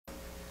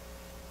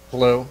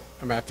Hello,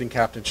 I'm Acting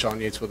Captain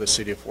Sean Yates with the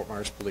City of Fort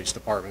Myers Police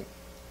Department.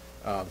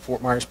 The Fort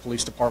Myers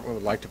Police Department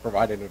would like to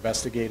provide an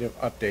investigative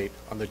update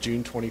on the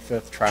June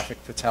 25th traffic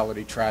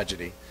fatality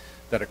tragedy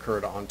that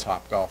occurred on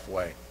Topgolf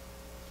Way.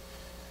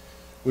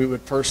 We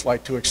would first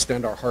like to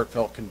extend our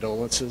heartfelt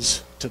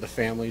condolences to the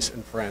families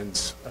and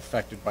friends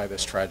affected by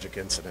this tragic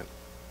incident.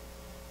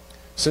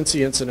 Since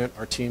the incident,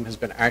 our team has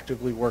been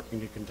actively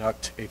working to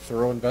conduct a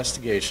thorough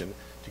investigation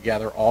to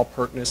gather all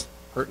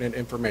pertinent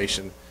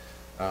information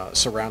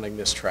surrounding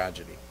this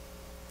tragedy.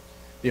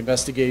 The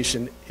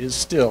investigation is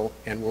still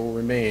and will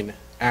remain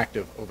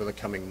active over the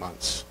coming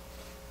months.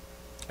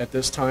 At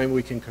this time,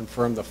 we can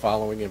confirm the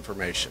following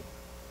information.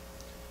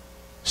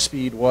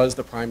 Speed was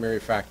the primary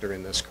factor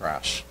in this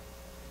crash.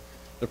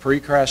 The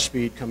pre-crash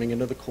speed coming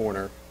into the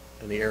corner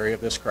in the area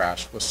of this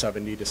crash was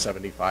 70 to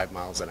 75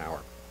 miles an hour.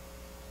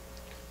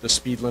 The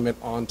speed limit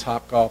on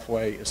Topgolf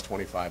Way is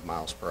 25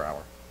 miles per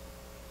hour.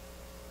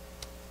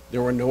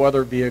 There were no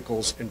other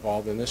vehicles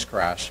involved in this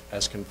crash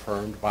as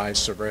confirmed by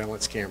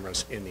surveillance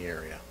cameras in the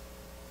area.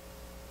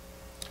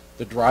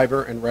 The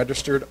driver and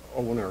registered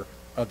owner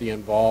of the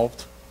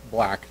involved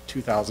black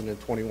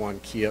 2021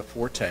 Kia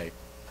Forte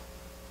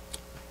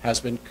has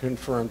been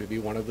confirmed to be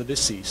one of the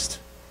deceased,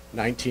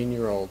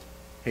 19-year-old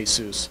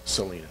Jesus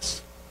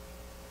Salinas.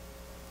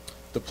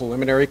 The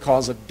preliminary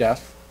cause of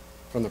death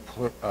from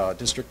the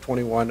District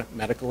 21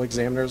 Medical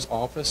Examiner's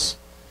Office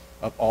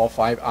of all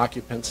 5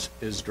 occupants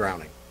is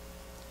drowning,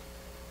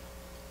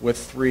 with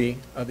 3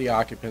 of the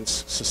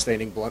occupants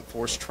sustaining blunt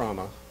force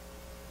trauma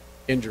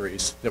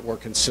injuries that were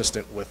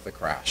consistent with the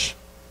crash.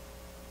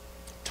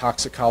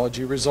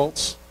 Toxicology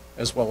results,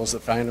 as well as the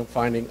final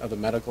finding of the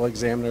medical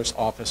examiner's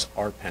office,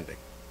 are pending.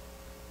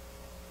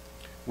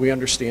 We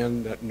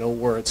understand that no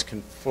words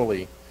can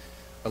fully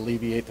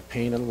alleviate the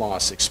pain and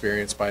loss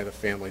experienced by the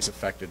families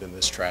affected in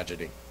this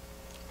tragedy.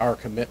 Our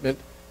commitment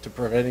to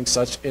preventing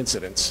such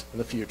incidents in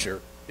the future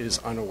is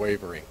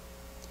unwavering,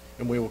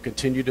 and we will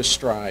continue to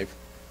strive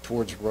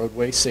towards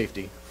roadway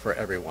safety for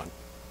everyone.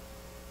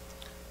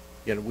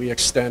 Again, we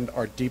extend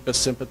our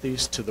deepest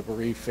sympathies to the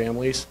bereaved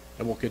families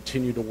and will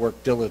continue to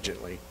work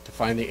diligently to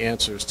find the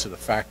answers to the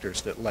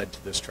factors that led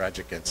to this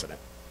tragic incident.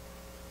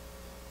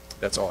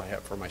 That's all I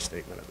have for my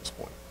statement at this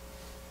point.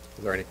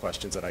 Are there any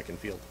questions that I can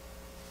field?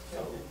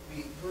 So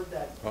we heard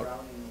that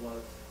drowning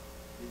was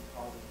the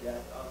cause of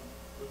death.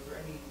 Was there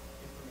any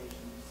information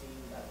you've seen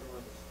that there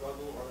was a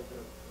struggle or there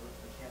was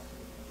a chance to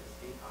maybe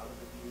escape out of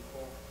the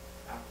vehicle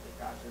after the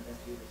crash? Or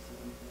investigators seen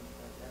anything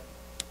like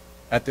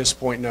that? At this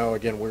point, no.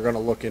 Again, we're going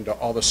to look into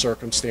all the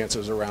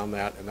circumstances around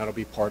that, and that'll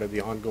be part of the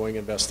ongoing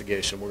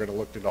investigation. We're going to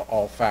look into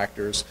all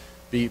factors,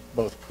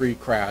 both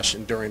pre-crash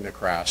and during the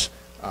crash,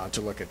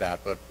 to look at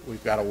that. But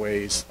we've got a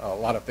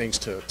lot of things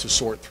to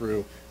sort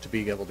through to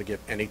be able to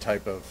get any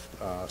type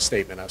of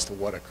statement as to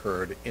what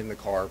occurred in the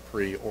car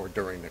pre or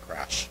during the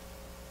crash.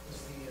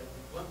 Was the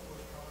blunt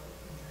force trauma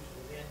injuries,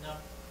 were they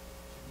enough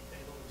to be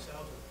fatal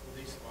themselves, or were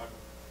they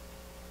survivable?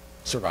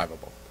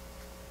 Survivable.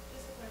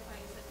 Just to clarify,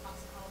 you said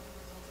toxicology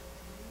results are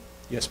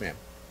pending? Yes, ma'am.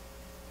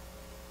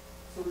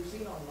 So we've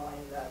seen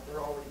online that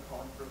they're already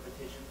calling for a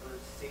petition for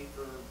a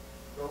safer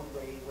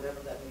roadway,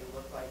 whatever that may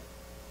look like.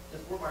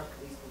 Does Fort Myers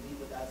Police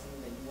believe that that's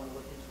something that you want to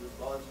look into as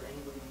well? Is there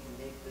any way you can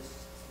make this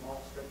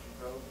small stretch of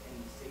road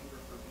any safer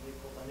for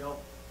vehicles? I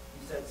know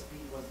you said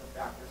speed was the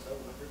factor, so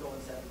if you're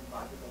going 75,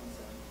 you're going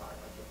 75,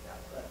 I get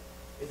that. But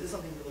is this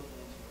something you're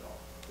looking into at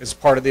all? As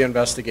part of the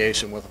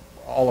investigation, with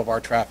all of our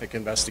traffic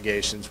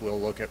investigations,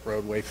 we'll look at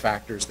roadway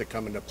factors that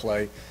come into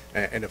play,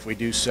 and if we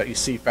do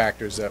see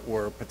factors that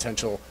were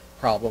potential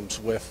problems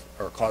with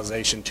or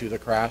causation to the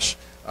crash,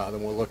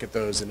 then we'll look at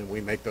those and then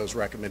we make those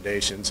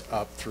recommendations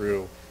up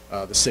through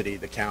the city,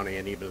 the county,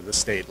 and even the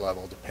state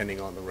level, depending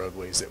on the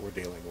roadways that we're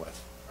dealing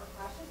with. Are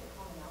crashes a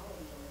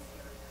commonality in this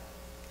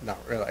area? Not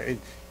really.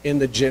 In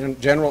the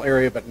general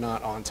area, but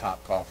not on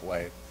Topgolf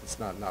Way. It's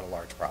not a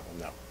large problem,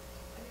 no. Have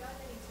you gotten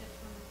any tips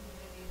from the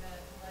community that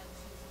led to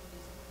some of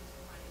these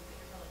findings that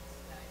you're telling us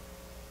today,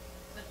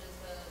 such as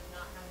the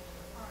not having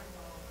another car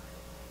involved or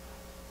anything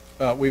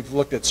like that? We've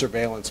looked at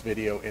surveillance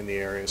video in the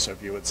area, so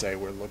if you would say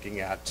we're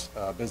looking at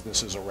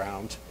businesses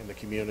around in the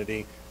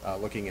community,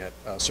 looking at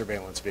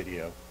surveillance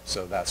video.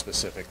 So that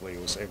specifically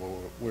was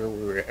where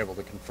we were able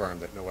to confirm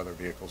that no other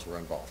vehicles were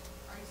involved.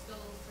 Are you still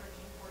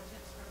searching for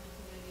tips from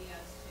the community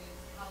as to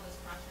how this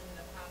crash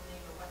ended up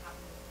happening or what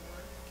happened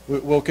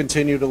before? We'll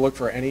continue to look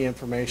for any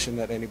information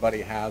that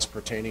anybody has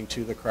pertaining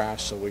to the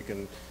crash so we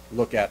can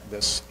look at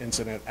this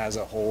incident as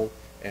a whole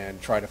and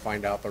try to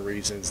find out the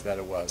reasons that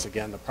it was.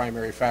 Again, the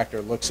primary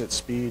factor looks at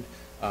speed,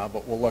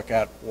 but we'll look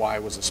at why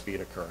was the speed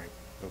occurring,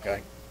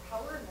 okay?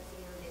 How were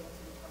investigators able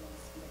to determine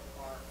the speed of the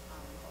car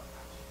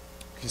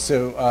crash?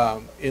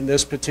 So in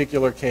this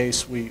particular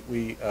case, we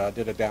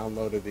did a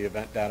download of the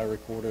event data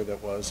recorder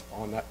that was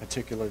on that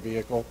particular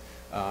vehicle.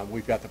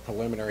 We've got the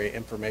preliminary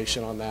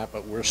information on that,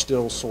 but we're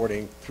still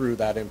sorting through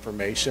that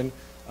information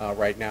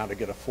right now to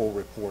get a full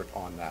report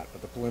on that.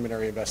 But the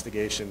preliminary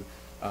investigation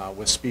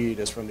with speed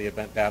is from the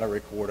event data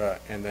recorder,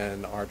 and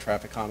then our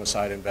traffic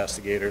homicide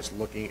investigators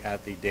looking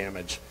at the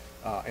damage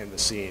in the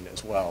scene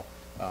as well.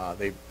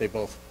 They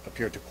both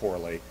appear to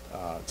correlate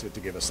to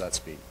give us that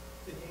speed.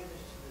 The damage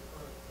to the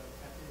car,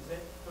 Captain, is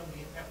that from the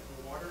impact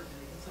of the water, or did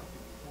it hit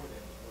something before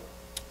that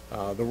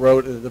as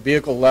well? The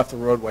vehicle left the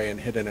roadway and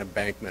hit an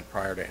embankment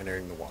prior to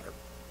entering the water.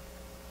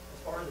 As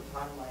far as the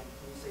timeline,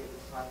 can you say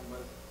this time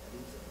was, I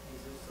think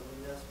Jesus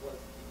Salinas was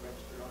the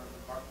registered owner of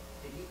the car?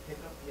 Did he pick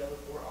up the other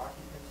 4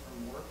 occupants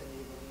from work and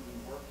they were leaving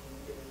work? Can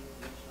you give any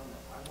information on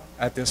that timeline?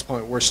 At this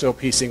point, we're still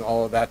piecing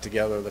all of that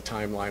together, the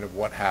timeline of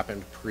what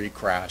happened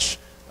pre-crash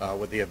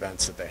with the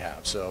events that they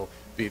have. So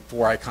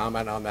before I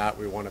comment on that,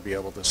 we want to be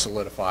able to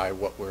solidify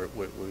what we've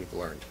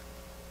learned.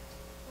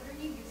 What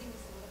are you using to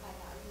solidify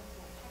that? Are you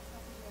looking at text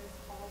messages,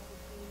 calls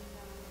between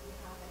them? Do you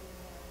have any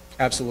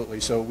there? Absolutely.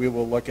 So we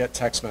will look at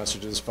text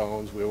messages,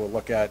 phones. We will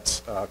look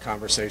at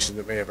conversations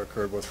that may have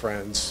occurred with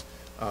friends,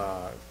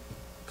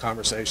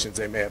 conversations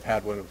they may have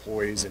had with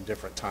employees in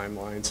different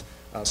timelines.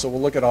 So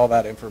we'll look at all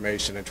that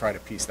information and try to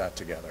piece that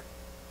together.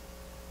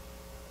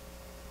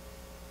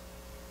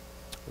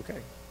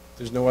 Okay. If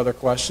there's no other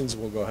questions,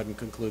 we'll go ahead and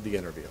conclude the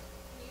interview. Can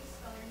you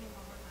spell your name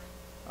one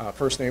more time?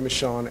 First name is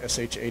Sean,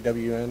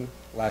 S-H-A-W-N.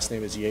 Last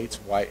name is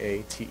Yates,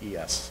 Y-A-T-E-S.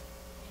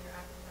 And your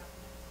active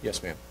document?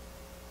 Yes, ma'am.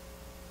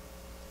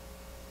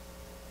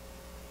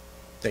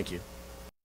 Thank you.